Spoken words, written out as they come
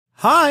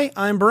Hi,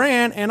 I'm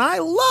Bran, and I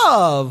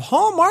love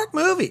Hallmark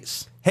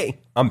movies. Hey,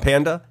 I'm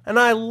Panda, and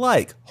I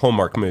like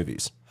Hallmark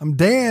movies. I'm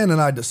Dan,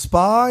 and I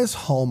despise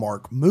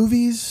Hallmark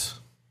movies.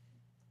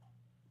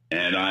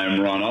 And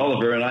I'm Ron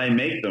Oliver, and I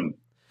make them.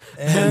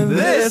 And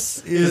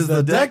this is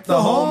the Deck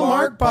the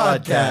Hallmark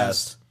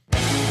podcast.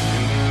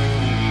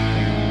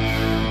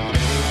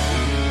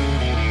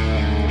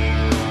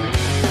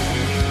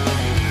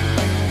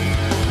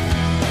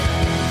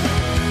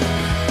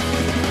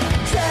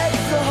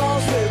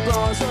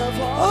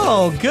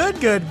 Oh,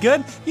 good.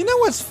 You know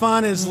what's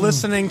fun is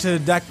listening to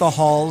Deck the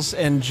Halls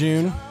in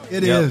June.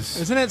 It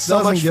is. Isn't it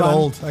so much fun? Doesn't get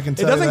old, I can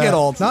tell you. It doesn't get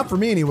old. Not for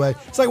me anyway.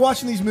 It's like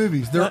watching these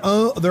movies. They're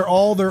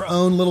all their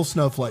own little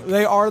snowflake.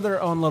 They are their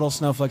own little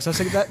snowflakes. I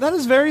think that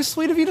is very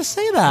sweet of you to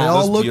say that. They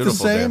all look the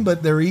beautiful, same, Dan.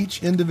 but they're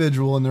each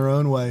individual in their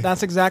own way.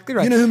 That's exactly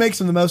right. You know who makes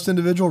them the most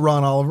individual?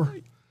 Ron Oliver.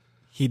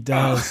 He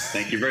does.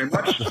 Thank you very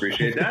much.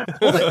 Appreciate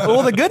that.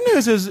 Well, the good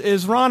news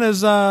is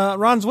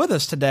Ron's with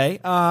us today.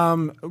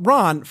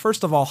 Ron,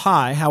 first of all,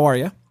 hi. How are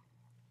you?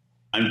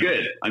 I'm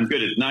good.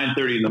 It's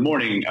 9:30 in the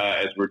morning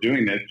as we're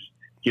doing this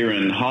here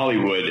in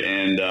Hollywood,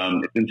 and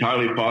it's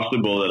entirely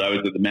possible that I was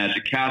at the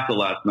Magic Castle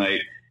last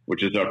night,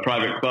 which is our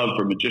private club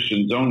for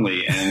magicians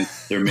only, and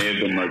there may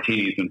have been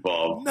martinis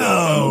involved. No. So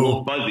I'm a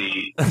little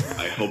fuzzy.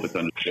 I hope it's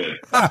understood.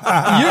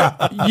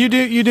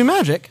 You do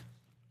magic.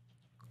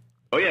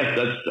 Oh yes,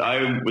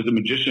 I was a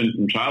magician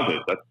from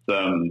childhood. That's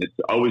it's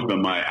always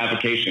been my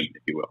avocation,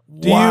 if you will.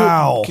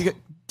 Wow. Could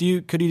you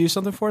do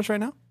something for us right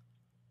now?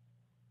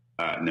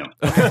 No.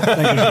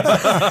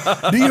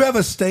 Do you have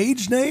a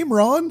stage name,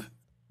 Ron? Do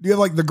you have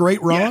like the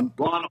Great Ron?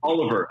 Yeah, Ron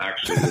Oliver,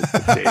 actually. Is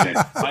the stage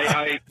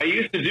name. I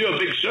used to do a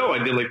big show.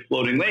 I did like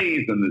floating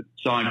ladies and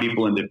sawing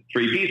people into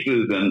three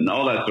pieces and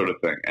all that sort of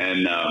thing.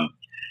 And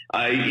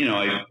I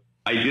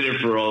did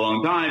it for a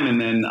long time, and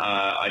then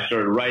I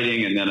started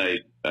writing, and then I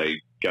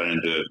got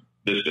into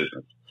this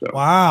business. So.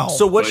 Wow.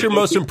 So what's your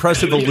most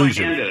impressive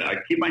illusion? I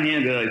keep my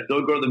hand in it. I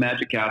still go to the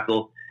Magic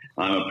Castle.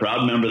 I'm a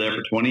proud member there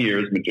for 20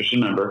 years, magician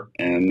member,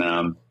 and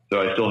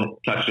so I still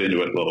touched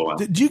into it a little while.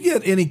 Did you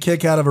get any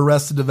kick out of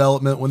Arrested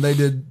Development when they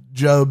did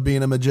Job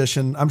being a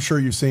magician? I'm sure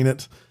you've seen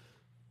it.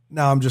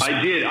 No, I'm just.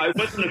 I did. I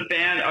wasn't a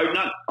fan. I'm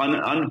not an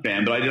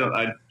unfan, but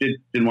I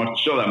didn't watch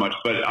the show that much.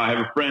 But I have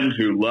a friend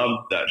who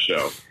loved that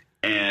show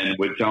and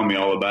would tell me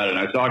all about it. And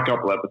I saw a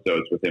couple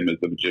episodes with him as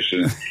the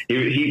magician.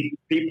 He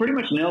pretty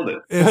much nailed it.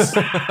 It's,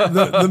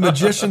 the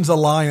Magicians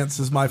Alliance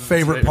is my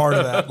favorite part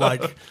of that.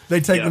 Like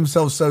they take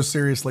themselves so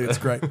seriously. It's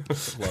great.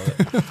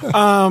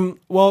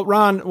 Well,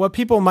 Ron, what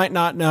people might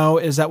not know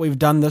is that we've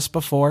done this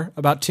before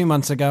about 2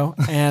 months ago,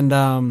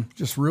 and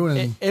Just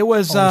ruining it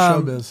was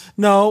all the showbiz.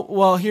 No.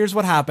 Well, here's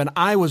what happened.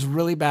 I was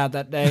really bad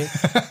that day.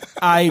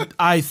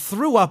 I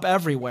threw up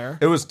everywhere.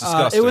 It was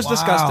disgusting. It was Wow.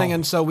 disgusting,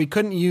 and so we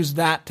couldn't use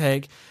that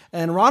take.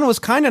 And Ron was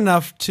kind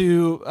enough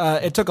to,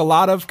 it took a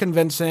lot of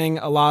convincing,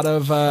 a lot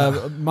of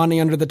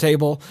money under the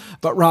table,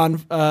 but Ron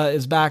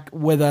is back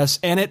with us.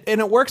 And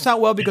it works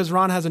out well because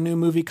Ron has a new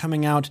movie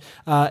coming out,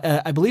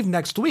 I believe,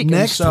 next week.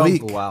 Next and so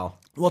week. Wow.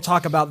 We'll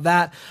talk about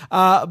that.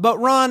 But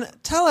Ron,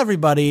 tell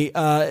everybody,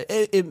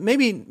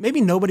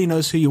 maybe nobody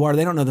knows who you are.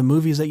 They don't know the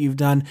movies that you've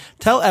done.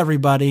 Tell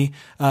everybody,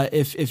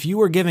 if you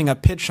were giving a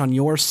pitch on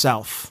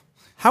yourself,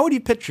 how would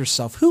you pitch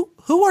yourself? Who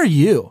are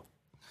you?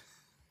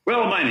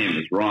 Well, my name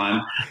is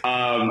Ron.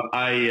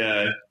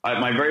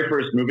 My very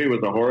first movie was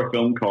a horror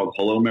film called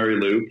Hello, Mary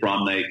Lou,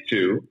 Prom Night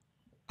 2.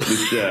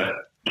 Which,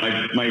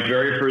 my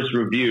very first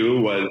review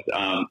was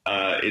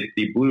it's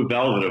the blue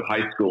velvet of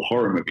high school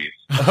horror movies.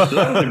 So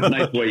that was a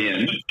nice way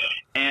in.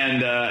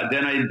 And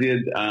then I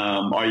did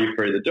Are You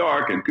Afraid of the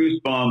Dark and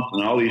Goosebumps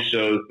and all these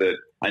shows that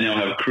I now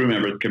have crew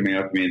members coming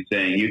up to me and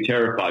saying, you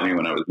terrified me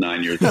when I was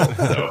 9 years old.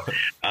 So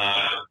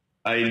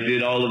I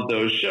did all of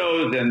those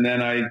shows, and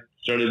then I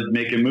started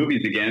making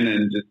movies again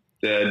and just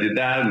did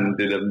that and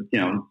did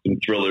some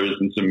thrillers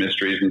and some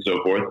mysteries and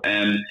so forth.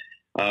 And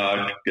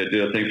I did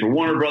a thing for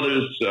Warner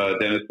Brothers,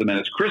 Dennis the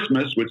Menace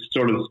Christmas, which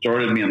sort of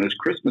started me on this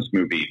Christmas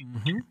movie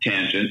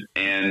tangent.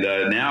 And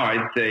now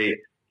I'd say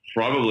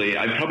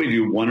I'd probably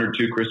do one or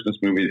two Christmas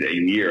movies a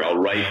year. I'll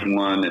write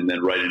one and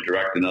then write and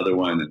direct another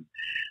one. And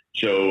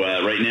so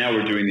right now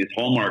we're doing these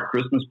Hallmark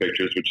Christmas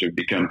pictures, which have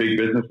become big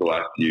business the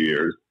last few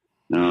years.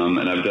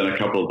 And I've done a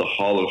couple of the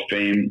Hall of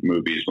Fame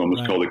movies. One was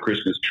called The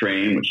Christmas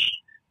Train, which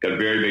got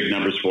very big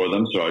numbers for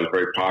them. So I was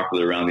very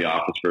popular around the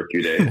office for a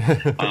few days.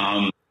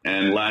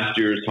 And last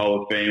year's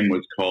Hall of Fame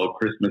was called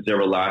Christmas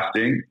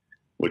Everlasting,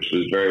 which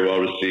was very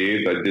well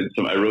received. I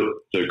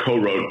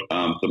co-wrote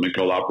something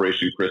called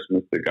Operation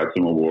Christmas that got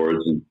some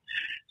awards. And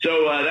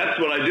so that's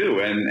what I do.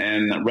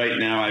 And right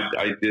now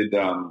I did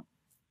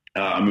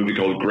a movie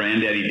called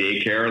Granddaddy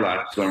Daycare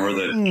last summer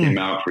that came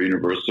out for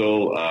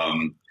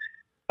Universal.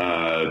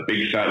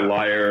 Big Fat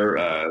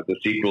Liar, the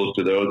sequels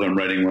to those. I'm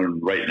writing one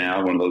right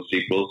now, one of those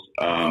sequels.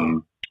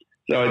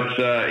 So it's,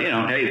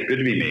 hey, it's good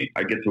to be me.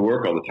 I get to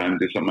work all the time and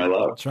do something I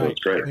love. That's right. So it's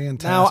great.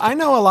 Fantastic. Now, I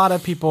know a lot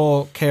of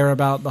people care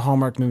about the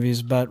Hallmark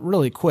movies, but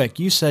really quick,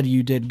 you said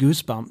you did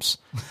Goosebumps.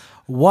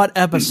 What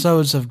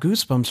episodes of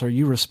Goosebumps are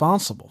you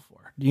responsible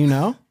for? Do you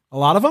know? A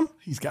lot of them?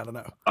 He's got to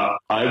know.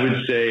 I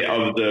would say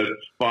of the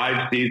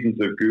 5 seasons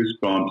of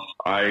Goosebumps,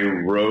 I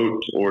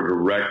wrote or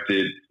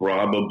directed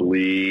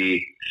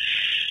probably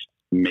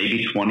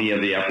maybe 20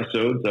 of the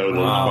episodes out of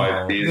those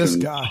 5 seasons.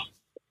 This guy.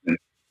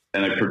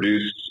 And I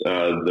produced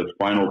the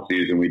final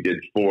season. We did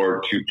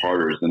 4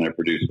 2-parters, and I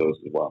produced those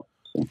as well.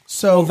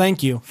 So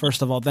thank you.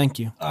 First of all, thank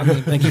you.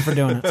 Thank you for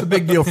doing it. It's a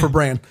big deal for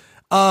Bran.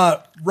 Ron,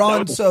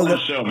 that was a fun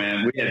show,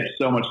 man. We had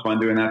so much fun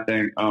doing that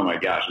thing. Oh my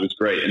gosh, it was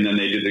great. And then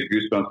they did the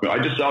Goosebumps movie. I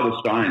just saw the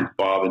Steins,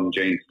 Bob and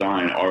Jane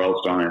Stein,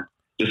 R.L. Stein.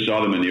 Just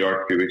saw them in New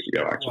York a few weeks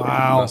ago, actually.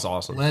 Wow, that's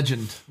awesome.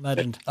 Legend.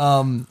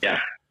 Yeah.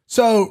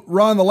 So,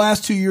 Ron, the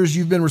last 2 years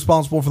you've been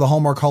responsible for the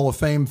Hallmark Hall of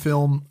Fame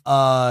film,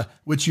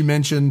 which you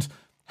mentioned.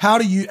 How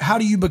do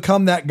you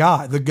become that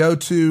guy, the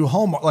go-to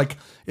Hallmark? Like,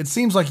 it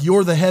seems like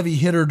you're the heavy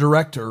hitter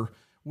director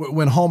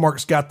when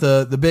Hallmark's got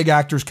the big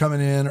actors coming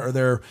in or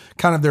their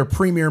kind of their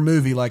premiere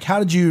movie. Like,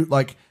 how'd you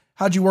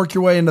work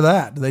your way into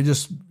that? Do they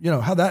just,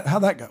 how'd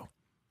that go?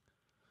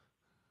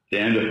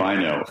 Damned if I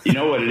know. You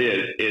know what it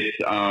is? It's,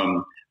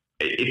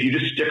 if you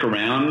just stick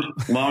around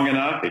long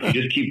enough, if you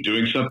just keep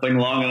doing something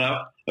long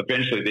enough,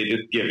 eventually they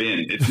just give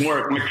in. It's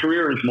more, my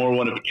career is more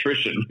one of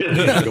attrition,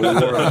 really, like a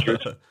war of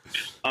attrition.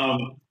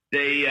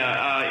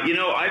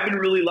 I've been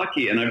really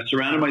lucky, and I've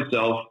surrounded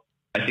myself,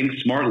 I think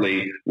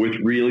smartly, with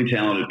really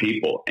talented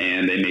people,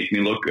 and they make me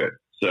look good.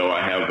 So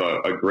I have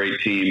a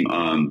great team,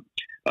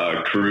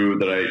 crew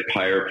that I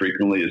hire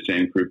frequently, the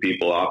same crew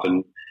people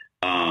often.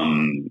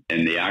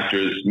 And the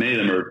actors, many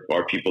of them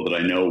are people that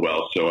I know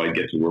well, so I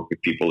get to work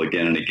with people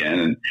again and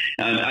again.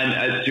 And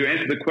to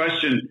answer the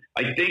question,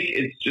 I think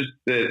it's just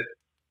that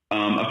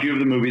a few of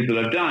the movies that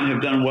I've done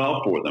have done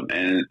well for them,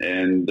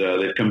 and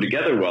they've come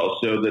together well.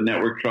 So the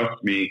network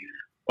trusts me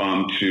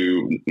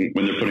to,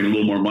 when they're putting a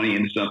little more money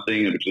into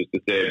something, which is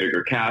to say a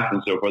bigger cast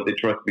and so forth, they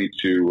trust me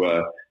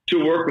to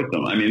work with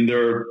them. I mean,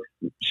 there are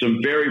some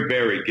very,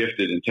 very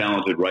gifted and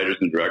talented writers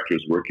and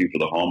directors working for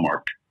the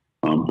Hallmark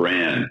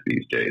brand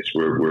these days.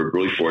 We're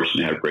really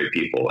fortunate to have great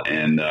people,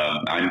 and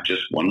I'm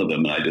just one of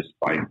them. And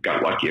I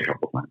got lucky a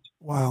couple of times.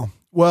 Wow.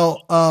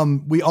 Well,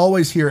 we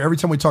always hear every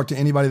time we talk to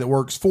anybody that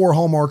works for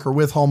Hallmark or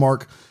with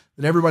Hallmark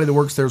that everybody that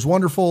works there is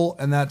wonderful,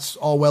 and that's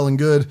all well and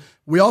good.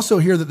 We also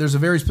hear that there's a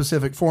very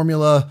specific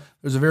formula.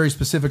 There's a very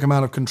specific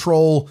amount of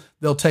control.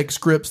 They'll take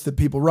scripts that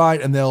people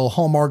write and they'll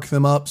Hallmark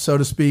them up, so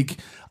to speak.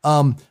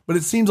 But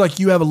it seems like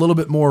you have a little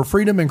bit more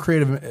freedom and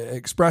creative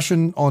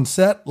expression on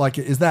set. Like,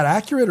 is that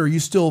accurate, or are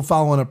you still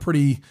following a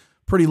pretty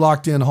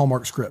locked in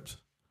Hallmark script?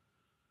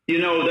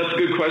 That's a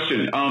good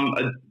question.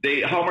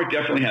 Hallmark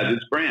definitely has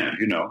its brand,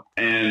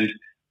 and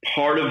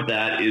part of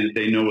that is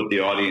they know what the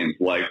audience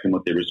likes and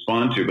what they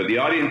respond to, but the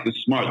audience is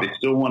smart. They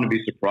still want to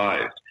be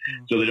surprised.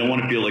 So they don't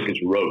want to feel like it's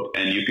rote.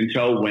 And you can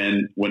tell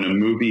when a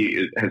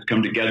movie has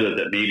come together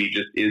that maybe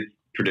just is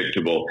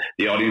predictable,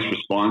 the audience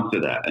responds to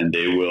that, and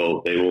they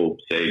will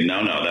say,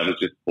 no, that was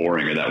just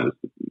boring, or that was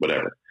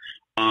whatever.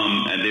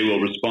 And they will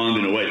respond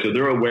in a way. So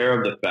they're aware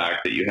of the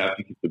fact that you have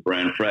to keep the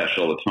brand fresh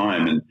all the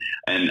time.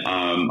 And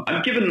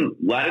I'm given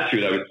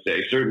latitude, I would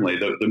say. Certainly,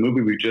 the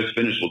movie we just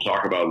finished, we'll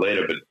talk about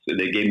later, but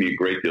they gave me a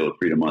great deal of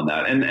freedom on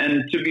that.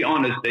 And to be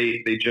honest,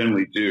 they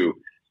generally do,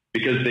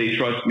 because they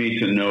trust me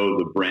to know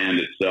the brand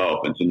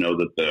itself and to know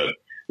that the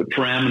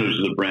parameters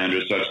of the brand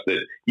are such that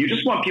you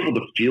just want people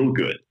to feel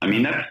good. I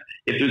mean,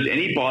 if there's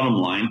any bottom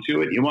line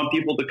to it, you want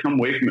people to come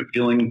away from it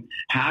feeling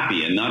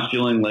happy and not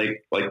feeling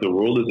like the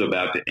world is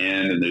about to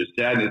end and there's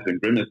sadness and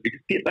grimness,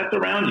 because that's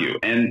around you,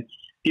 and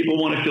people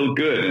want to feel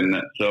good. And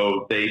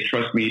so they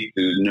trust me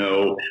to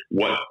know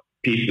what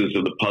pieces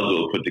of the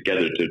puzzle put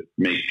together to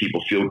make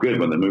people feel good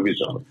when the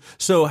movie's on.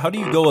 So how do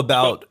you go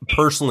about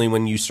personally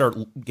when you start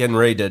getting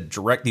ready to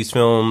direct these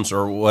films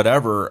or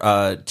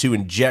whatever, to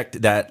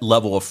inject that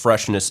level of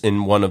freshness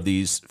in one of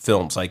these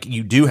films? Like,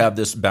 you do have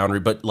this boundary,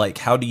 but like,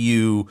 how do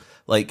you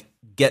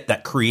get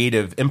that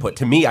creative input?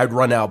 To me, I'd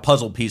run out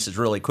puzzle pieces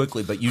really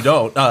quickly, but you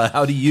don't.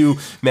 How do you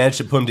manage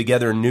to put them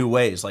together in new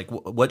ways? Like,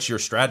 what's your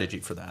strategy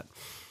for that?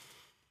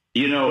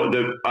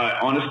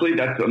 Honestly,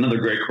 that's another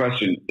great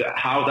question.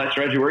 How that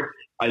strategy works,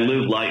 I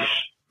live life.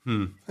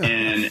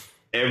 And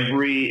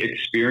every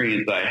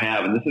experience I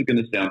have, and this is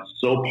going to sound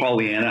so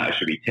Pollyanna, I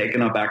should be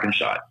taken up back and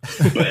shot.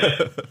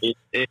 But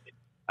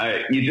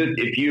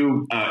if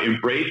you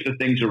embrace the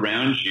things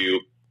around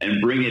you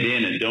and bring it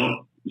in and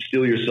don't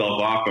steal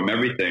yourself off from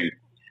everything,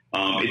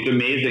 it's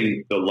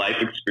amazing the life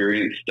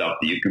experience stuff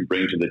that you can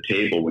bring to the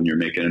table when you're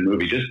making a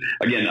movie. Just,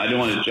 again, I don't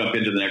want to jump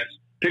into the next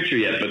picture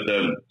yet, but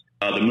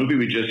the movie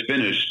we just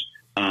finished,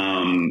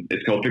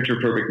 it's called Picture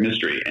Perfect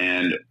Mystery.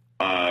 And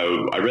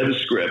I read the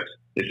script.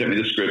 They sent me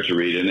the script to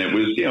read, and it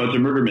was, it's a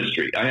murder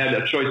mystery. I had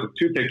a choice of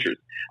 2 pictures.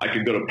 I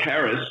could go to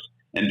Paris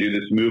and do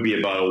this movie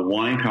about a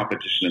wine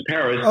competition in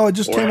Paris. Oh, it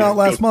just came out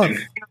last month.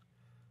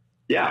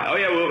 Yeah. Oh,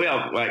 yeah.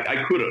 Well,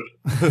 I could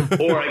have.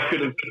 Or I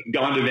could have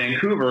gone to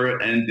Vancouver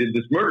and did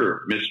this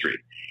murder mystery.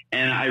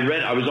 And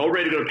I was all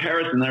ready to go to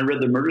Paris, and then I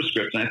read the murder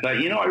script, and I thought,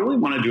 I really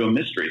want to do a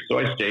mystery. So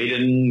I stayed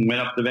and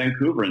went up to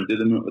Vancouver and did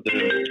the movie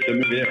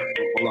there.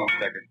 Hold on a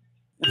second.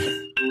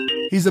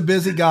 He's a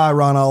busy guy,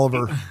 Ron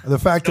Oliver. The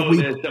fact that we.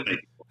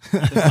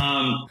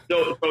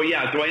 So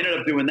I ended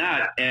up doing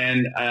that,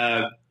 and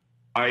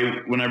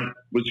when I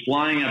was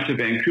flying up to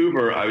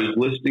Vancouver, I was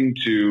listening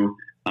to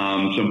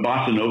some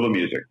bossa nova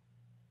music,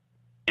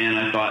 and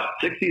I thought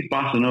 60s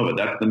bossa nova,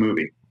 that's the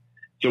movie.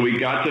 So we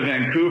got to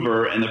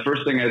Vancouver, and the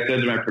first thing I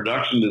said to my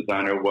production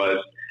designer was,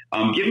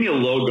 give me a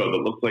logo that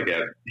looks like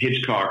a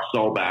Hitchcock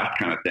Saul Bass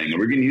kind of thing, and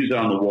we're going to use it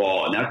on the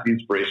wall, and that's the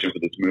inspiration for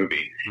this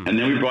movie. And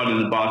then we brought in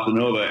the bossa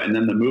nova, and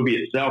then the movie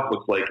itself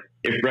looks like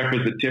if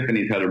Breakfast at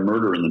Tiffany's had a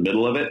murder in the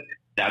middle of it,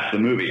 that's the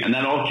movie. And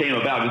that all came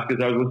about just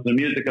because I was listening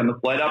to music on the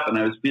flight up, and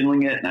I was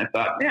feeling it, and I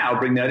thought, yeah, I'll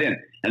bring that in.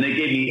 And they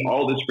gave me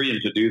all this freedom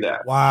to do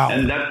that. Wow.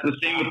 And that's the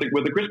same with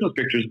the Christmas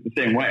pictures, the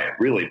same way,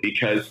 really,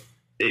 because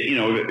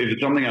if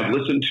it's something I've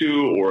listened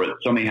to, or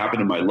it's something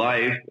happened in my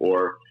life,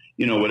 or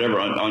whatever.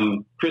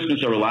 On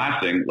Christmas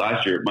Everlasting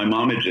last year, my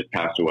mom had just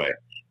passed away,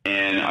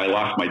 and I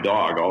lost my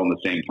dog all in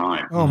the same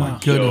time. Oh my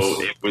goodness!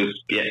 So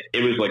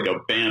it was like a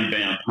bam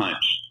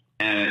punch,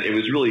 and it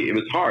was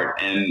hard.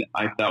 And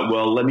I thought,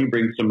 well, let me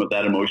bring some of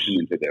that emotion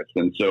into this.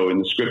 And so in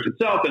the script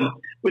itself, and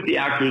with the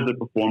actors, the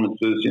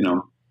performances,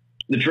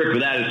 the trick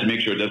with that is to make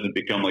sure it doesn't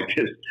become like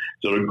this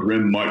sort of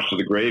grim march to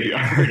the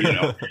graveyard,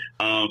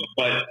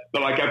 But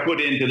like I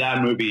put into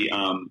that movie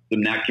the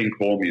Nat King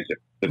Cole music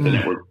that the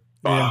network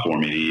bought for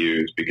me to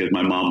use because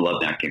my mom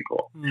loved Nat King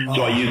Cole.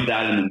 So I used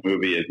that in the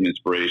movie as an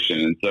inspiration.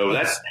 And so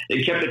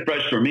it kept it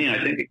fresh for me, and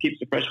I think it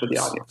keeps it fresh for the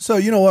audience. So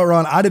you know what,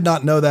 Ron? I did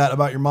not know that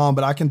about your mom,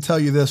 but I can tell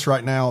you this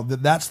right now,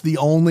 that's the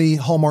only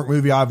Hallmark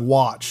movie I've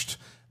watched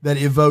that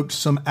evoked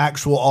some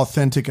actual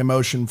authentic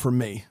emotion from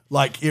me.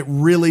 Like it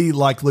really,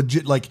 like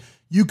legit, like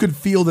you could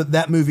feel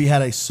that movie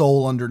had a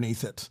soul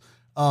underneath it.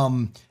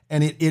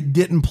 And it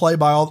didn't play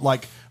by all,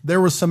 like there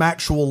was some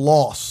actual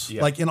loss.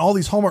 Yeah. Like in all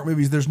these Hallmark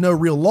movies, there's no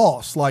real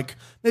loss. Like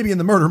maybe in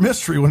the murder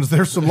mystery ones,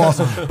 there's some loss,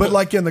 but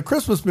like in the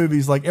Christmas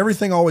movies, like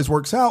everything always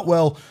works out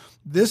well.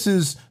 This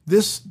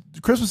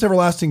Christmas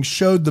Everlasting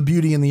showed the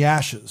beauty in the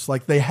ashes.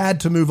 Like they had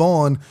to move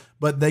on,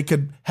 but they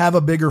could have a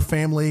bigger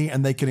family,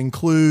 and they could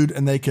include,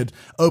 and they could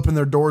open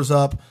their doors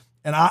up.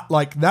 And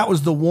that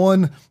was the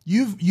one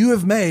you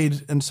have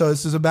made. And so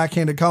this is a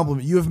backhanded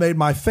compliment. You have made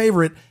my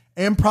favorite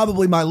and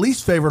probably my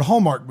least favorite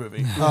Hallmark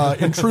movie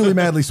in Truly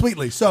Madly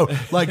Sweetly. So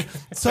like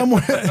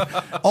somewhere,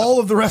 all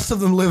of the rest of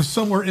them live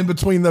somewhere in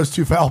between those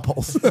two foul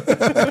poles.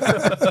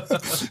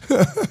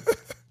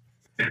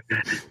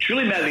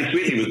 Truly Madly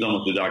Sweetly was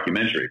almost a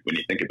documentary when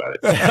you think about it.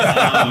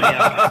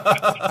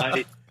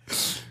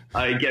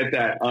 I get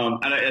that.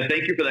 And I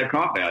thank you for that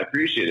compliment. I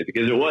appreciate it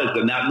because it was,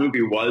 and that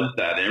movie was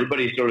that. And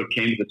everybody sort of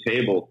came to the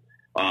table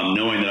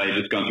knowing that I had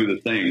just gone through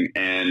this thing,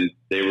 and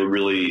they were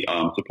really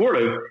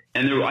supportive.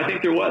 And I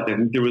think there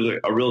was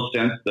a real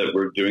sense that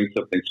we're doing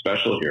something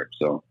special here.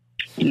 So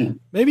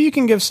maybe you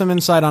can give some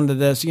insight onto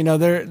this.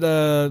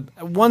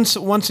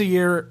 Once a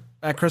year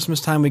at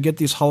Christmas time, we get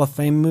these Hall of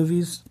Fame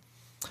movies,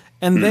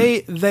 and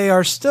they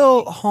are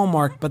still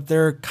Hallmark, but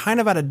they're kind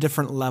of at a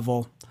different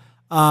level.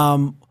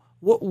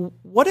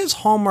 What is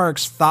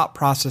Hallmark's thought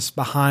process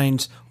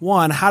behind,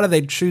 one, how do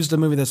they choose the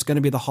movie that's going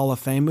to be the Hall of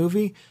Fame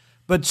movie?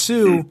 But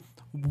two,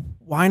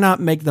 why not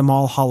make them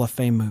all Hall of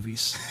Fame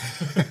movies?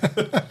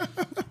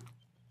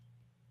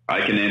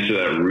 I can answer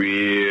that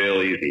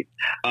real easy.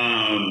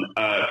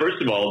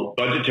 First of all,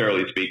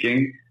 budgetarily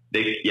speaking,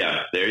 there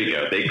you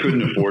go. They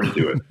couldn't afford to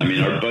do it. I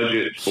mean, our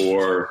budget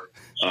for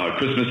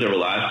Christmas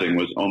Everlasting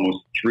was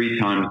almost 3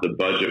 times the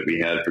budget we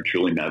had for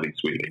Truly Madly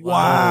Sweetly.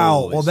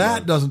 Wow. Well,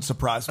 that doesn't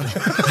surprise me.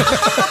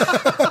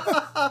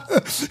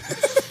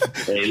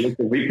 Hey,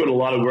 listen, we put a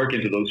lot of work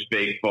into those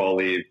fake fall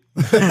leaves.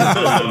 What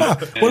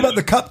about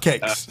the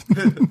cupcakes?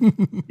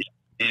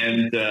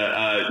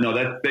 No,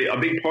 that's a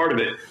big part of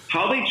it.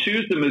 How they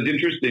choose them is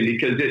interesting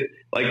because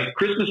like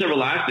Christmas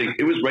Everlasting,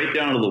 it was right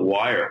down to the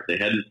wire. They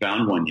hadn't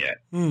found one yet.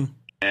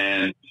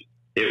 And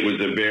it was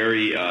a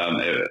very,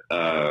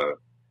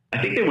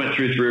 I think they went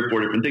through 3 or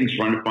 4 different things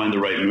trying to find the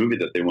right movie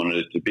that they wanted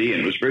it to be.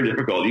 And it was very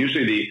difficult.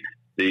 Usually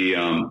the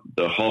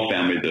Hall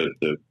family,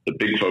 the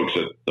big folks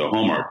at the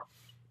Hallmark,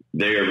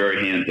 they are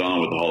very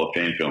hands-on with the Hall of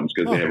Fame films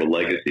because they have a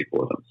legacy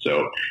for them.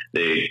 So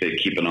they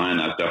keep an eye on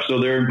that stuff. So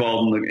they're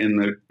involved in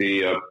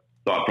the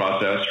thought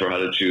process for how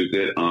to choose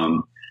it.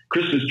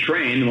 Christmas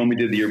Train, the one we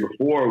did the year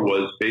before,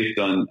 was based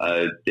on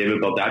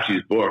David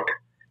Baldacci's book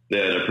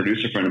that a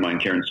producer friend of mine,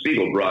 Karen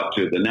Spiegel, brought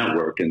to the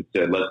network and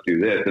said, let's do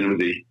this. And it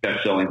was a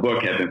best-selling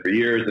book, had been for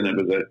years, and it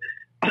was a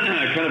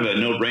kind of a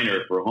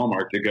no-brainer for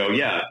Hallmark to go,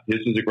 yeah, this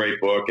is a great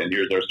book, and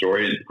here's our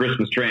story. And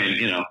Christmas Train,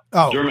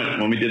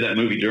 Dermot, when we did that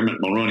movie, Dermot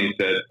Mulroney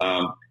said,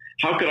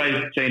 how could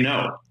I say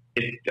no?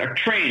 It's a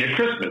train at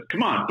Christmas.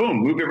 Come on, boom,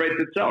 movie writes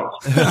itself.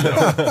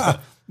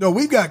 No,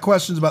 we've got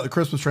questions about the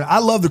Christmas Train. I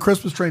love the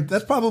Christmas Train.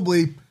 That's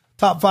probably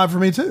top 5 for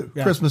me too.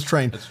 Yeah. Christmas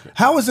Train.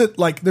 How is it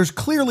like? There's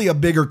clearly a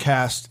bigger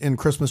cast in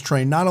Christmas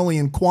Train, not only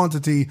in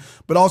quantity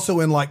but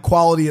also in like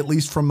quality, at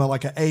least from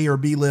like an A or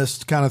B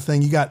list kind of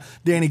thing. You got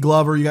Danny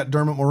Glover, you got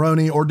Dermot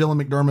Mulroney or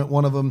Dylan McDermott,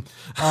 one of them,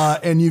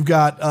 and you've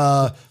got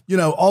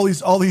all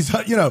these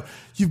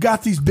you've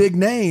got these big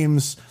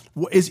names.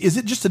 Is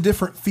it just a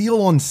different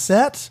feel on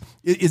set?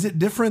 Is it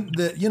different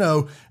that,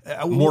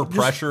 more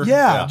pressure?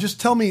 Yeah, just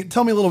tell me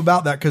a little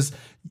about that, because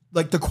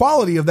like the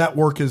quality of that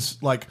work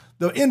is like,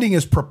 the ending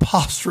is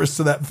preposterous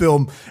to that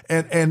film,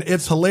 and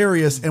it's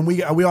hilarious. And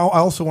I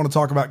also want to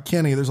talk about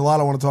Kenny. There's a lot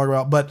I want to talk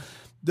about, but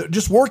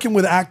just working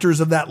with actors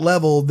of that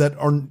level that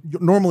are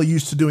normally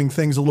used to doing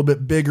things a little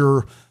bit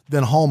bigger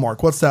than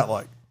Hallmark. What's that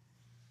like?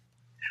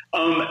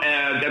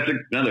 That's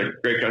another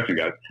great question,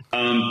 guys.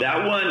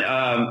 That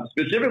one,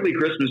 specifically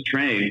Christmas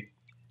Train,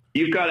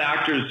 you've got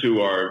actors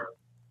who are,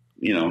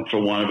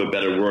 for want of a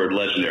better word,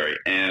 legendary,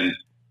 and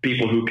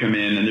people who come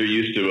in and they're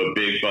used to a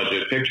big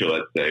budget picture,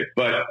 let's say.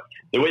 But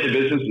the way the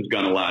business has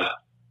gone the last,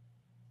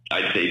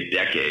 I'd say,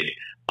 decade,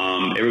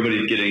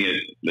 everybody's getting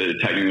it,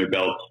 tightening their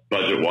belts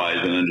budget-wise,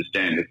 and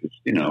understanding this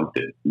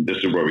is, this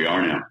is where we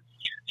are now.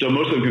 So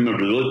most of them come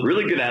up with a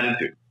really good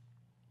attitude.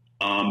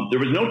 There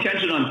was no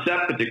tension on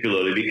set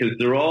particularly, because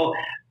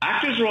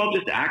actors are all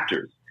just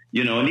actors,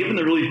 and even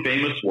the really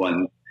famous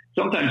ones,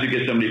 sometimes you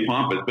get somebody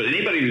pompous, but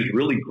anybody who's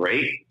really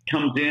great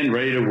comes in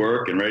ready to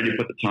work and ready to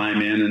put the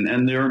time in,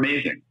 and they're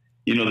amazing.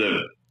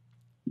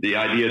 The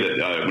idea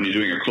that when you're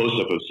doing a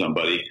close-up of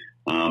somebody,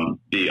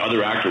 the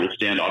other actor will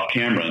stand off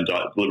camera and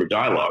deliver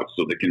dialogue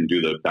so they can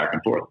do the back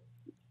and forth.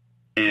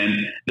 And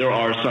there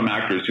are some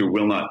actors who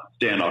will not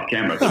stand off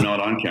camera. If they're not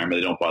on camera,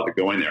 they don't bother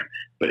going there.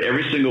 But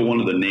every single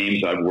one of the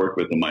names I've worked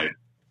with in my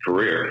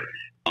career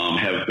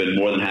have been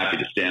more than happy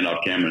to stand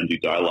off camera and do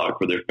dialogue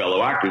for their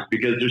fellow actors,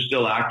 because they're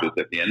still actors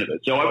at the end of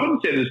it. So I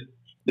wouldn't say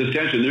there's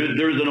tension.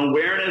 There's an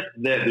awareness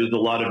that there's a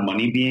lot of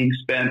money being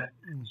spent.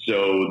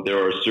 So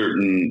there are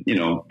certain,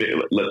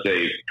 let's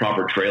say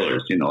proper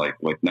trailers, like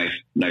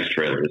nice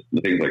trailers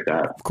and things like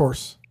that. Of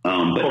course. But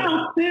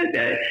no,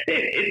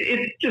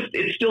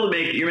 it's still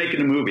you're making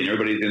a movie and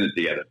everybody's in it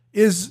together.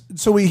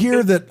 So we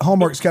hear that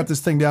Hallmark's got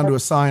this thing down to a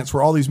science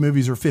where all these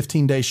movies are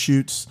 15-day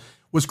shoots.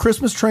 Was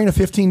Christmas Train a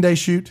 15-day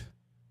shoot?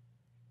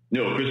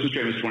 No, Christmas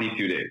Train was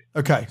 22 days.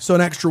 Okay, so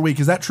an extra week.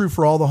 Is that true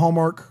for all the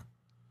Hallmark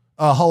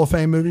Hall of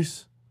Fame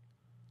movies?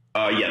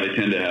 Yeah, they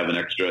tend to have an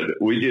extra.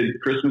 We did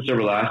Christmas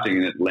Everlasting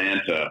in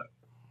Atlanta,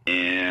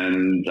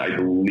 and I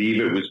believe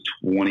it was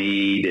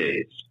 20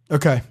 days.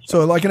 Okay,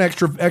 so like an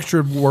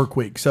extra work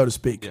week, so to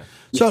speak. Yeah.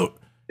 So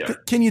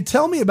can you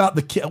tell me about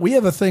we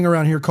have a thing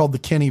around here called the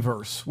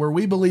Kennyverse, where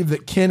we believe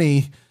that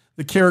Kenny,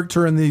 the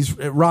character in these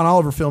Ron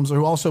Oliver films,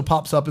 who also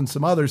pops up in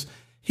some others,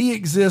 he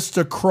exists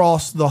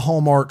across the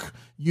Hallmark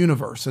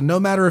universe. And no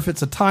matter if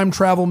it's a time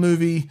travel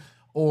movie,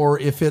 or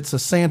if it's a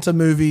Santa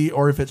movie,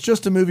 or if it's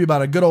just a movie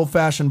about a good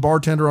old-fashioned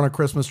bartender on a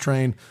Christmas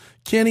train,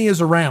 Kenny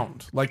is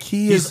around. Like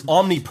he's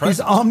omnipresent.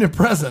 He's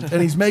omnipresent,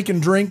 and he's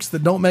making drinks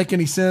that don't make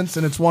any sense,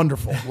 and it's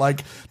wonderful.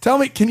 Like, tell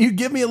me, can you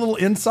give me a little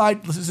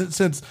insight?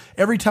 Since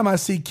every time I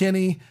see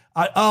Kenny,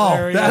 that's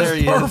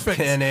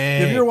perfect.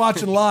 If you're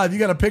watching live, you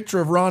got a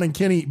picture of Ron and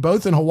Kenny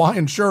both in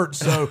Hawaiian shirts,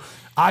 so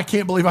I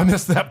can't believe I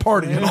missed that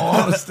party, in all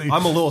honesty.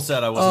 I'm a little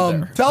sad I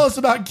wasn't there. Tell us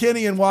about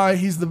Kenny and why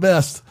he's the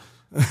best.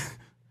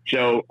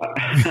 So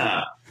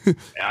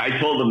I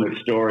told him this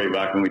story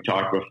back when we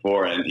talked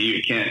before, and you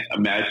can't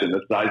imagine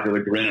the size of the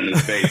grin on his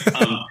face.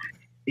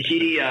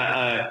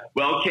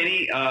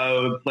 Kenny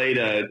played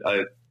a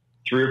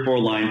 3 or 4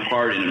 line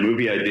part in a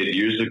movie I did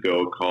years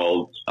ago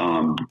called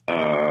Third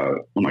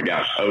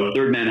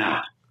Man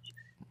Out,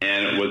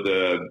 and it was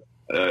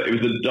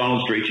a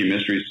Donald Strachey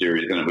mystery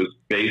series, and it was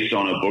based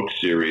on a book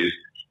series,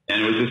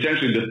 and it was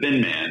essentially The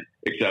Thin Man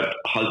except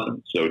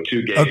husbands, so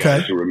 2 gay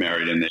guys who were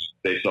married and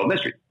they solved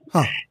mysteries.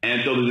 Huh.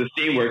 And so there's a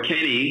scene where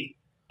Kenny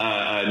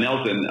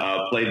Nelson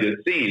played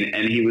this scene,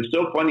 and he was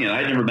so funny, and I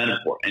had never met him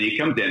before. And he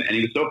comes in, and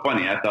he was so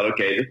funny. I thought,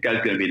 okay, this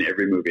guy's going to be in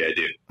every movie I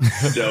do.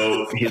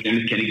 So his name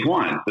is Kenny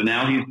Kwan. So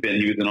now he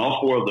was in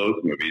all 4 of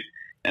those movies,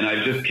 and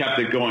I've just kept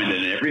it going.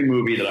 And in every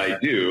movie that I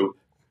do,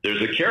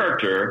 there's a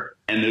character,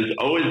 and there's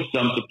always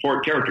some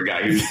support character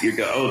guy who you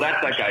go, oh,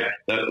 that's that guy.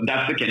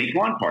 That's the Kenny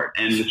Kwan part.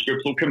 And the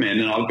scripts will come in,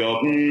 and I'll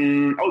go,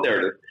 there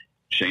it is.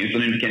 Change the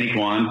name to Kenny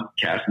Kwan,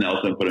 cast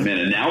Nelson, put him in.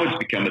 And now it's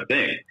become a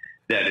thing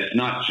that it's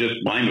not just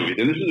my movies.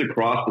 And this is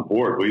across the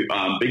board.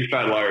 Big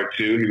Fat Liar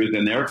 2, he was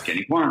in there,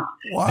 Kenny Kwan.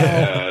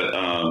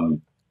 Wow.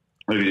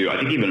 What did we do? I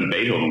think even in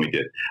Beethoven we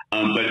did.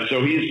 But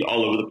so he's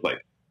all over the place.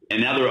 And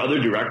now there are other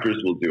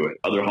directors who will do it,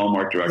 other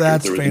Hallmark directors.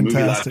 That's there was fantastic. a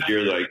movie last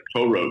year that I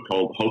co-wrote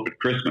called Hope at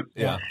Christmas.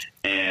 Yeah.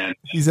 And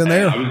he's in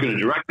there. I was going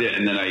to direct it,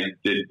 and then I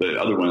did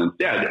the other one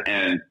instead.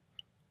 And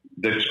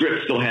the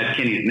script still had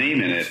Kenny's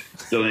name in it.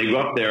 So they go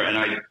up there, and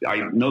I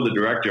know the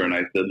director, and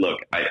I said, look,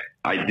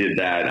 I did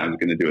that. I was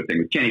going to do a thing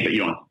with Kenny, but you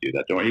don't have to do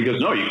that. Don't worry. He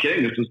goes, no, you're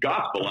kidding. This is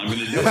gospel. I'm going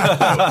to do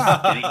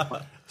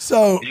it.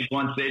 So Kenny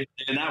Kwan stayed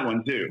in that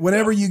one, too.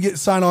 Whenever you get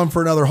signed on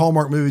for another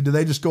Hallmark movie, do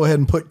they just go ahead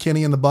and put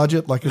Kenny in the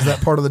budget? Like, is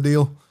that part of the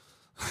deal?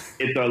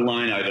 It's a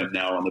line item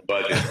now on the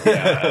budget.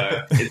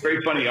 Yeah, it's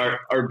very funny.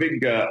 Our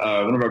big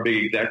one of our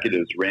big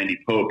executives, Randy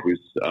Pope,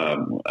 who's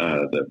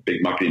the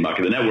big marketing muck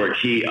of the network.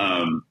 He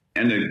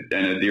and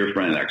a dear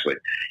friend actually.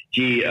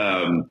 He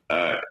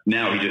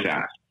now he just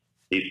asked.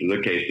 he says,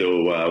 okay,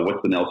 so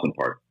what's the Nelson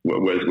part?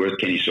 Where's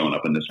Kenny showing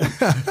up in this one?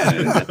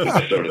 And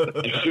I sort of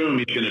assume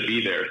he's going to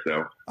be there.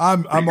 So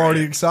I'm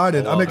already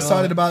excited. I'm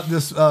excited about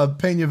this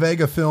Peña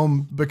Vega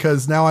film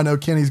because now I know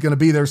Kenny's going to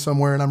be there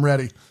somewhere, and I'm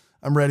ready.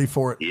 I'm ready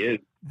for it. he is.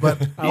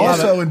 But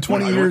also in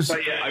 20 years,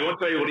 I won't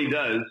tell you what he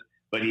does,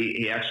 but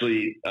he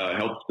actually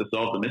helps to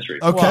solve the mystery.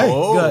 okay,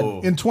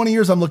 Whoa. good. In 20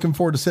 years, I'm looking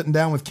forward to sitting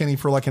down with Kenny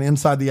for like an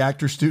Inside the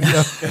Actor studio.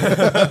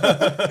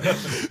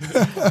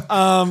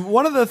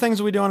 One of the things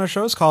we do on our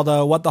show is called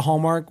What the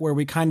Hallmark, where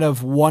we kind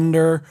of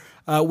wonder.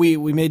 We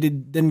maybe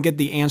didn't get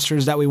the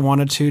answers that we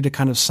wanted to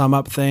kind of sum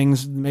up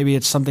things. Maybe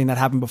it's something that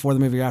happened before the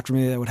movie or after the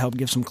movie that would help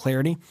give some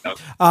clarity.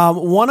 Okay.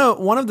 One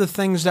of the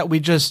things that we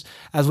just,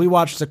 as we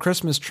watched The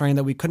Christmas Train,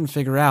 that we couldn't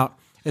figure out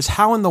is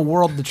how in the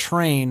world the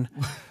train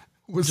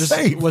was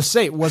safe. was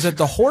safe. Was it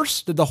the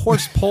horse? Did the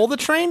horse pull the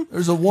train?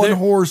 There's a one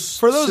horse.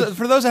 For those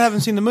that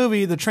haven't seen the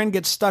movie, the train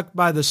gets stuck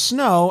by the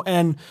snow,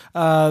 and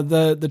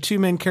the two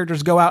main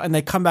characters go out and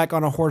they come back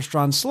on a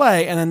horse-drawn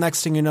sleigh, and then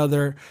next thing you know,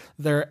 they're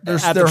at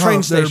the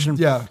train station.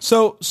 Yeah.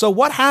 So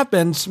what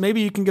happens? Maybe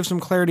you can give some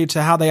clarity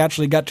to how they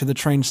actually got to the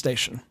train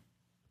station.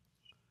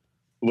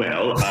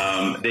 Well,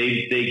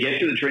 they get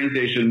to the train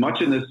station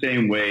much in the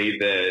same way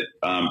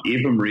that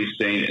Eva Marie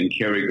Saint and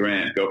Cary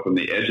Grant go from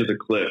the edge of the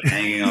cliff,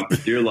 hanging on for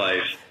dear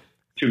life,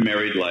 to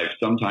married life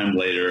sometime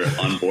later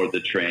on board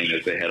the train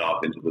as they head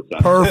off into the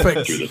sunset.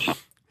 Perfect. Through the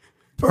tunnel.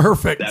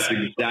 Perfect. That's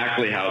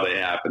exactly how they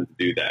happen to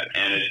do that.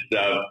 And it's,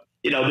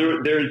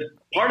 there's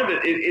part of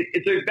it,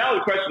 it's a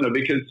valid question, though,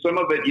 because some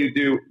of it you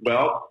do,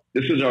 well,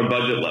 this is our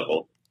budget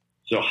level.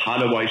 So how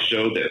do I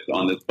show this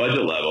on this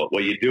budget level?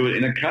 Well, you do it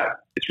in a cut.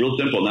 It's real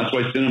simple. And that's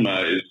why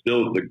cinema is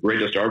still the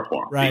greatest art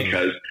form, right?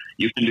 Because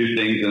you can do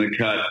things in a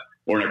cut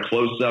or in a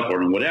close-up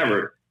or in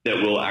whatever that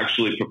will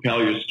actually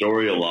propel your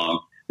story along.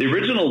 The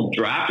original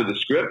draft of the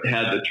script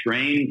had the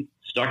train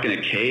stuck in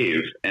a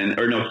cave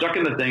stuck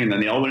in the thing. And then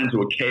they all went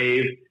into a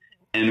cave,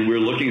 and we were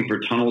looking for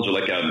tunnels or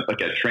like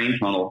a train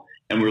tunnel.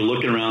 And we were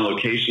looking around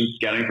locations,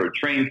 scouting for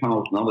train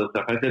tunnels and all this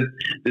stuff. I said,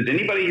 does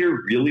anybody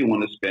here really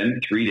want to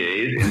spend 3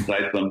 days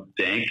inside some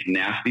dank,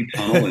 nasty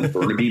tunnel in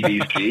Burnaby,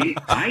 BC?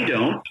 I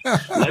don't.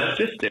 Let's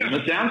just stay on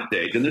the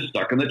soundstage. And they're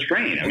stuck on the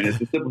train. I mean, it's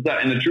as simple as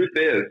that. And the truth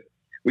is,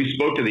 we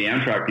spoke to the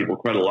Amtrak people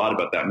quite a lot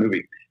about that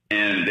movie.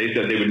 And they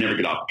said they would never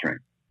get off the train.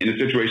 In a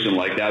situation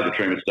like that, the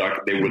train was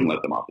stuck, they wouldn't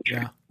let them off the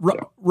train. Yeah.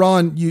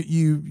 Ron,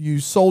 you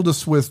sold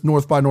us with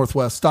North by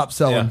Northwest. Stop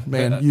selling,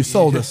 man. You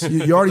sold us.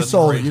 You already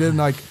sold it. You didn't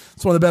like.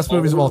 It's one of the best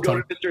movies of all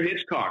time. Go to Mr.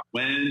 Hitchcock.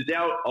 When in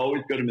doubt,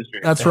 always go to Mr.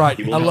 Hitchcock. That's right.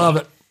 I love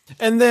it.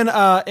 And then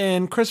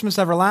in Christmas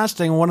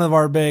Everlasting, one of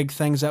our big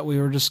things that we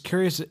were just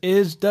curious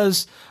is,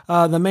 does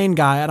the main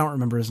guy, I don't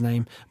remember his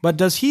name, but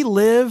does he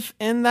live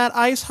in that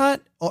ice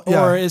hut?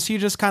 Yeah. Or is he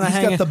just kind of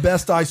hanging? He's got the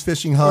best ice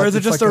fishing hut. Or is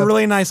it just a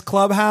really nice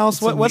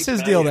clubhouse? What's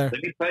his deal there?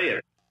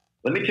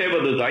 Let me tell you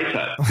about those ice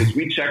huts, because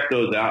we checked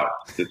those out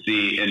to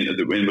see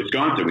in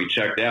Wisconsin. We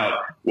checked out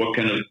what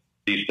kind of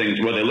these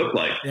things, what they look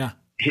like. Yeah.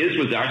 His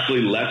was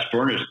actually less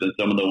furnished than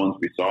some of the ones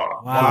we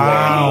saw.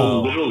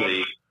 Wow. People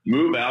literally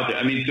move out there.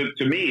 I mean,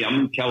 to me,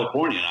 I'm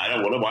Californian.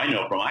 What do I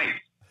know from ice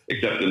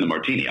except in the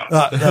martini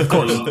house? Of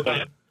course.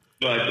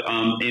 But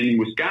in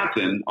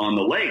Wisconsin on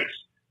the lakes,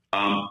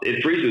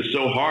 it freezes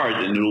so hard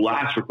and it'll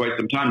last for quite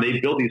some time. They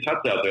build these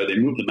huts out there. They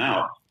move them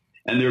out,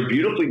 and they're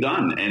beautifully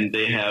done. And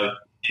they have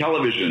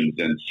televisions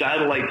and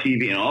satellite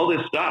TV and all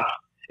this stuff.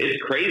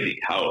 It's crazy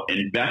how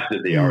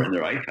invested they are in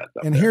their ice huts.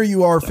 And here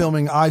you are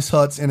filming ice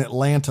huts in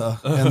Atlanta,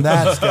 and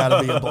that's got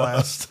to be a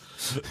blast.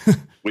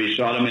 We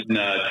shot them in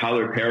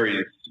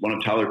one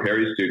of Tyler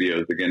Perry's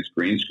studios against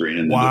green screen,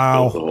 and then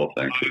wow, just built the whole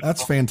thing.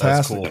 That's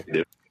fantastic. That's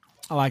cool.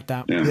 I like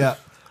that. Yeah.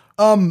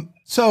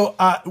 So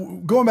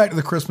going back to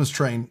the Christmas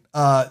Train,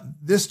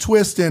 this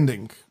twist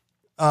ending,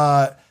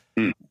 how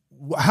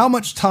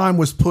much time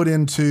was put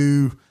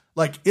into?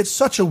 Like, it's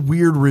such a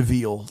weird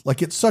reveal.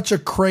 Like, it's such a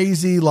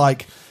crazy,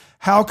 like,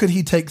 how could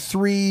he take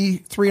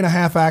three and a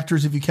half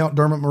actors, if you count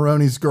Dermot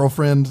Mulroney's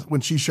girlfriend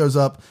when she shows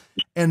up,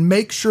 and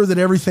make sure that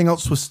everything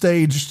else was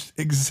staged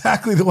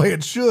exactly the way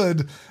it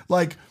should?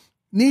 Like,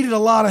 needed a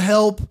lot of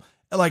help.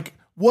 Like,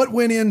 what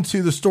went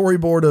into the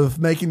storyboard of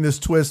making this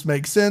twist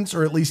make sense,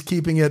 or at least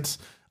keeping it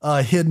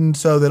hidden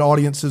so that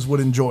audiences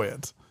would enjoy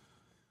it?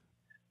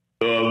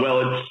 Well,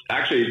 it's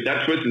actually,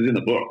 that twist is in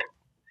the book.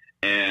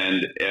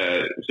 And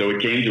so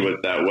it came to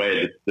it that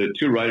way. The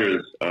two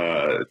writers,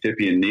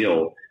 Tippy and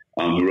Neil,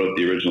 who wrote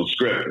the original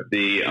script,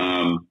 they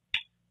had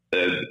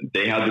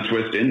the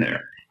twist in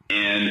there.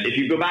 And if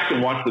you go back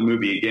and watch the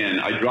movie again,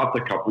 I dropped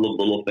a couple of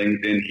little things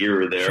in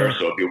here or there. Sure.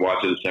 So if you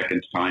watch it a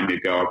second time, you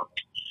go,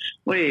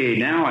 wait,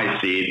 now I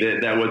see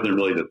that wasn't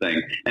really the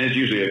thing. And it's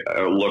usually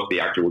a look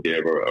the actor will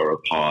give or a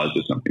pause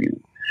or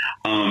something.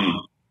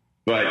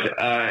 But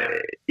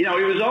it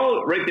was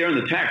all right there in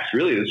the text,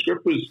 really. The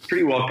script was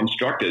pretty well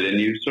constructed, and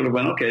you sort of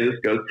went, okay, this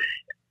goes.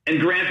 And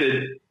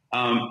granted,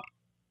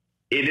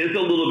 it is a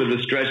little bit of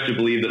a stretch to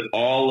believe that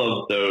all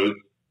of those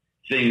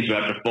things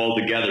have to fall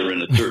together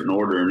in a certain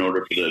order in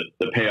order for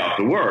the payoff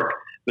to work.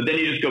 But then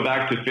you just go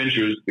back to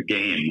Fincher's The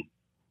Game,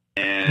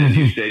 And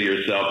you say to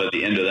yourself at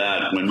the end of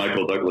that, when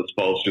Michael Douglas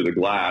falls through the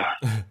glass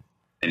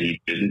and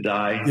he didn't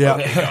die, Yeah.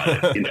 okay,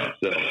 got it.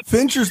 So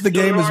Fincher's the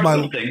game is my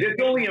thing.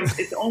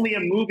 It's only a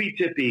movie,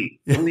 Tippy.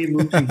 Only a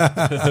movie.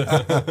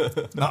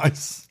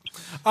 nice.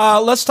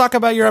 Let's talk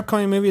about your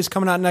upcoming movies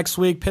coming out next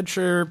week.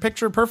 Picture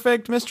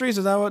Perfect Mysteries.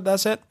 Is that what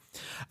that's it?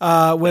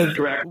 That's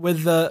correct.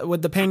 With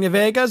the Pena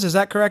Vegas. Is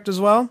that correct as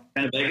well?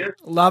 Pena Vegas.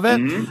 Love it.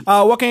 Mm-hmm.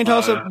 What can you tell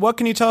us? What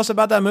can you tell us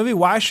about that movie?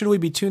 Why should we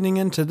be tuning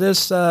into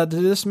this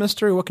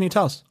mystery? What can you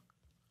tell us?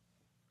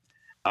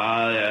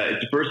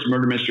 It's the first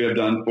murder mystery I've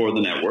done for the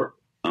network.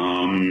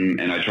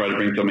 And I try to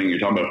bring something, you're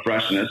talking about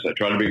freshness. I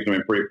try to bring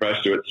something pretty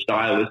fresh to it.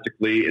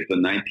 Stylistically, it's a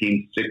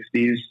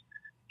 1960s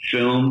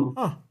film,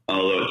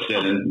 although it's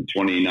set in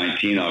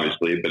 2019,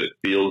 obviously, but it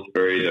feels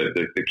very,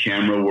 the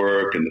camera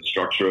work and the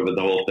structure of it,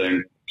 the whole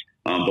thing,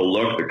 the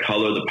look, the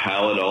color, the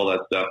palette, all that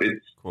stuff.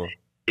 It's cool.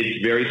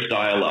 It's very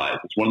stylized.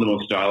 It's one of the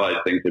most stylized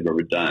things they've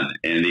ever done.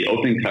 And the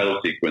opening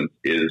title sequence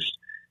is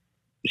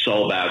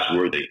Saul Bass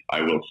worthy,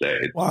 I will say.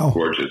 It's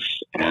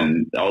gorgeous.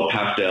 And all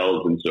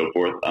pastels and so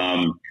forth.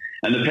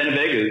 And the Pena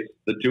Vegas,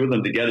 the two of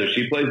them together,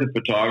 she plays a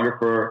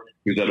photographer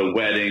who's at a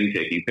wedding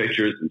taking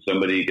pictures, and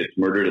somebody gets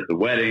murdered at the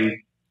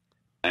wedding.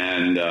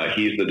 And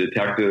he's the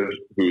detective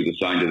who's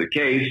assigned to the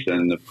case.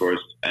 And, of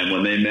course, and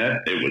when they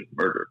met, it was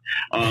murder.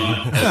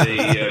 They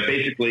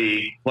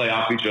basically play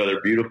off each other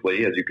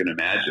beautifully, as you can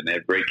imagine. They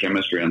have great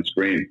chemistry on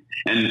screen.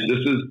 And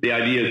the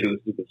idea is this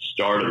is the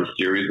start of a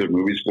series of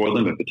movies for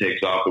them. If it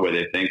takes off the way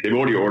they think. They've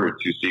already ordered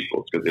 2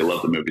 sequels because they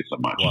love the movie so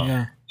much. Wow.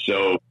 Yeah.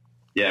 So,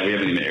 yeah, we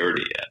haven't even aired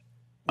it yet.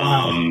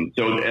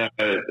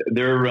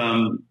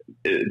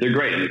 They're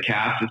great. And the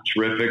cast is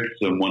terrific.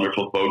 Some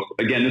wonderful folks.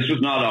 Again, this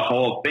was not a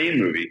Hall of Fame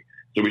movie.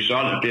 So we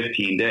shot it in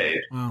 15 days.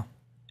 Wow.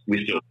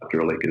 We still left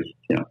early because,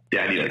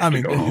 Daddy likes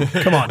to go home.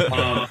 Come on.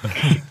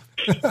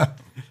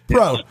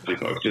 Bro.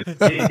 Folks. Just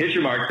hit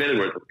your mark, say the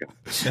words,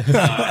 let's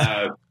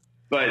go.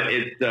 But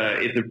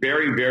it's a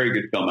very, very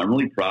good film. I'm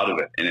really proud of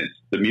it. And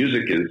the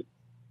music is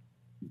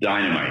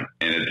dynamite.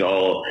 And it's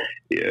all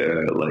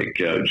like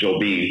Joel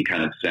Bean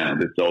kind of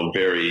sound. It's all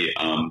very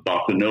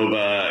bossa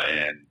nova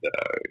and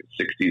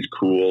 60s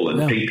cool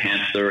and Pink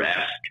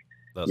Panther-esque.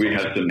 We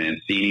have some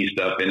Mancini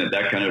stuff in it,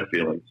 that kind of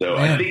feeling. So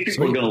I think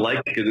people are going to like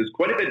it because it's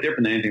quite a bit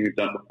different than anything we've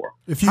done before.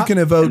 If you can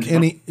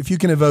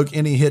evoke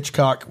any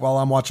Hitchcock while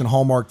I'm watching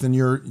Hallmark, then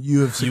you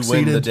have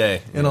succeeded win the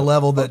day. In a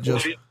level that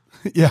just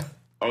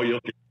Oh,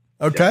 you'll.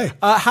 Okay.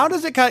 How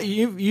does it cut?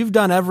 You've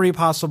done every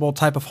possible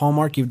type of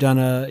Hallmark. You've done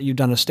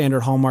a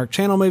standard Hallmark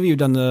Channel movie. You've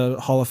done the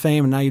Hall of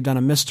Fame, and now you've done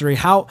a mystery.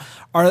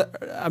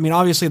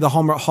 Obviously the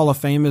Hallmark Hall of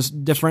Fame is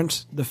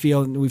different. The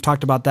feel, we've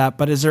talked about that,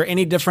 but is there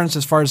any difference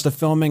as far as the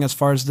filming, as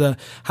far as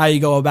how you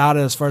go about it,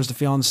 as far as the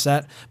feel on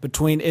set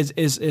between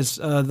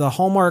the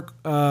Hallmark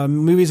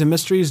movies and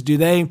mysteries?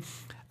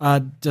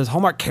 Does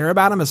Hallmark care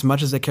about them as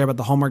much as they care about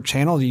the Hallmark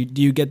Channel?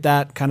 Do you get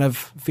that kind of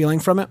feeling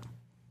from it?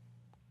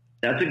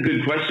 That's a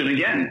good question.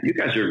 Again, you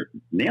guys are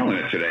nailing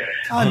it today.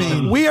 I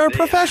mean, we are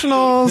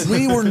professionals.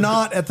 We were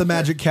not at the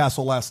Magic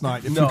Castle last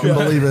night, if you can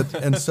believe it.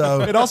 And so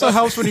it also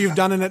helps when you've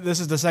done it. This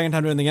is the second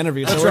time doing the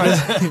interview. So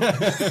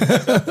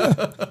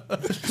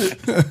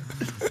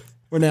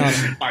we're now.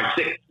 All right,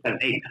 6, 7,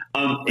 8.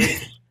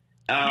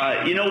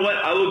 You know what?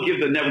 I will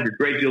give the network a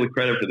great deal of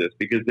credit for this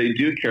because they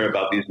do care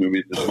about these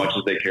movies as much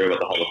as they care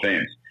about the Hall of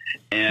Fames.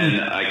 And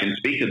I can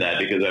speak to that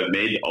because I've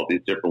made all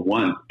these different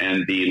ones.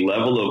 And the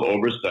level of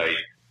oversight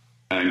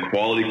and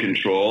quality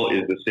control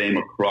is the same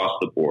across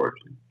the board.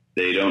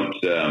 They don't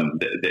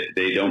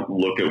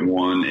look at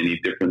one any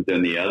different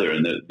than the other,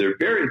 and it's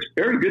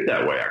very good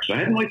that way. Actually, I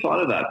hadn't really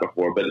thought of that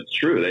before, but it's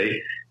true.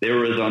 They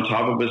were as on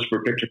top of us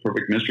for Picture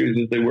Perfect Mysteries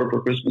as they were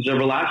for Christmas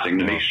Everlasting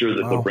to make sure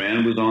that the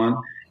brand was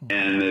on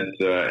and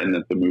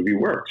that the movie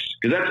works.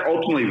 Because that's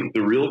ultimately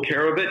the real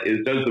care of it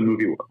is, does the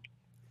movie work?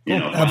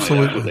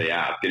 Absolutely. That's what they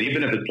ask, and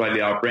even if it's slightly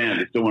off brand,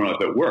 they still want to know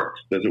if it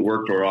works. Does it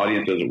work for our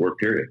audience? Does it work?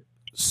 Period.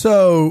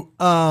 So,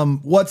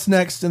 what's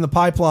next in the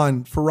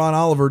pipeline for Ron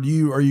Oliver?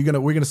 We're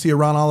gonna see a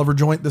Ron Oliver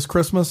joint this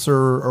Christmas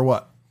or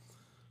what?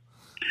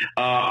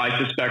 I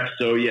suspect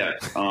so. Yes,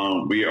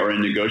 we are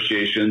in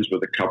negotiations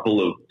with a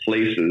couple of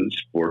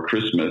places for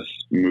Christmas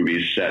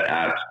movies set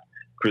at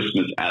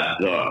Christmas at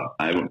the.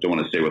 I don't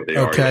want to say what they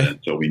are yet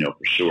until we know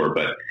for sure,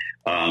 but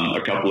a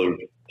couple of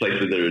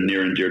places that are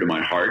near and dear to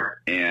my heart,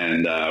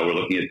 and we're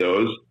looking at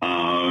those.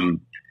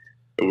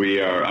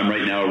 I'm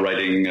right now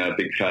writing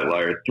Big Fat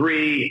Liar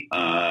 3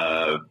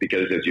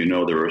 because, as you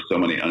know, there were so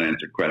many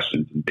unanswered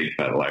questions in Big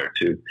Fat Liar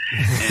 2.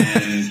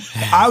 And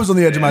I was on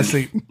the edge of my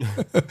seat.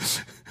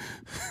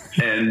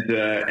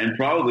 and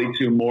probably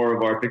 2 more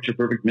of our Picture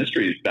Perfect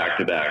mysteries back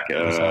to back. By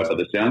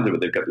the sounds of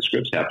it, they've got the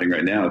scripts happening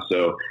right now.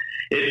 So,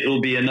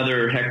 it'll be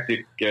another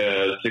hectic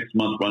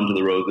 6-month run to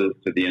the Roses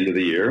to the end of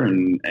the year,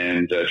 and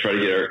try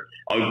to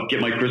I'll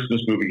get my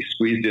Christmas movie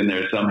squeezed in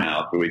there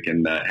somehow so we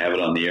can have it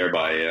on the air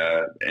by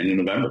end of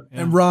November.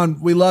 And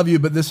Ron, we love you,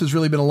 but this has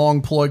really been a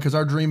long ploy because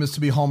our dream is to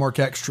be Hallmark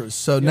extras.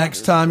 So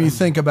next time you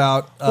think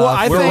about,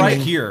 we're right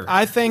here.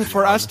 I think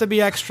for us to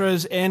be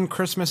extras in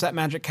Christmas at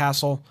Magic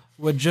Castle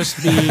would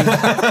just be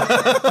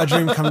a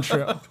dream come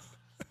true.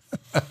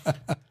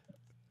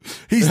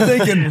 He's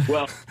thinking.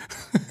 Well,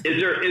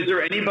 is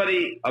there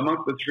anybody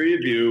amongst the three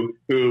of you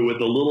who,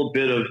 with a little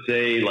bit of,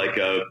 say, like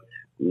a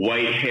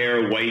white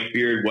hair, white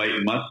beard, white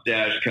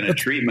mustache kind of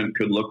treatment,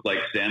 could look like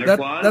Santa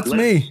Claus? That's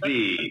me.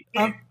 See.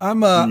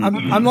 I'm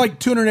like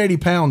 280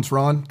 pounds,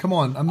 Ron. Come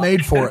on, I'm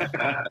made for it.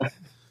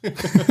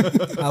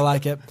 I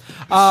like it.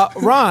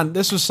 Ron,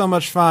 this was so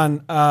much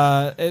fun.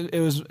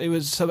 It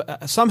was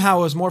somehow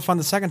it was more fun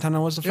the second time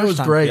than it was the first time. It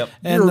was great. Yep.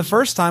 And the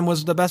first time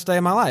was the best day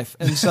of my life.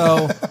 And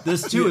so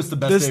this too is the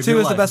best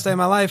the best day of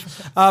my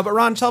life. But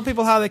Ron, tell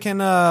people how they can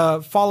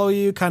follow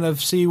you, kind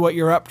of see what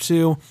you're up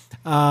to,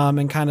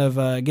 and kind of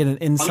get an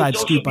inside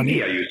scoop on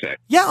you. You say?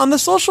 Yeah, on the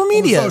social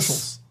media.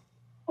 Social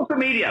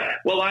media.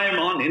 Well, I am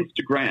on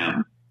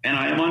Instagram and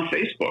I am on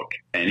Facebook,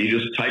 and you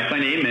just type my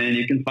name in and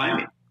you can find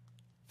me.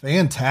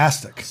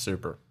 Fantastic.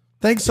 Super.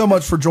 Thanks so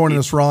much for joining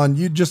us, Ron.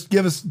 You just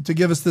give us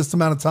this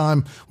amount of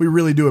time. We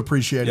really do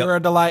appreciate it. You're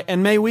a delight.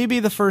 And may we be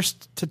the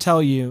first to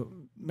tell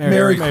you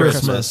Merry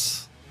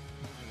Christmas.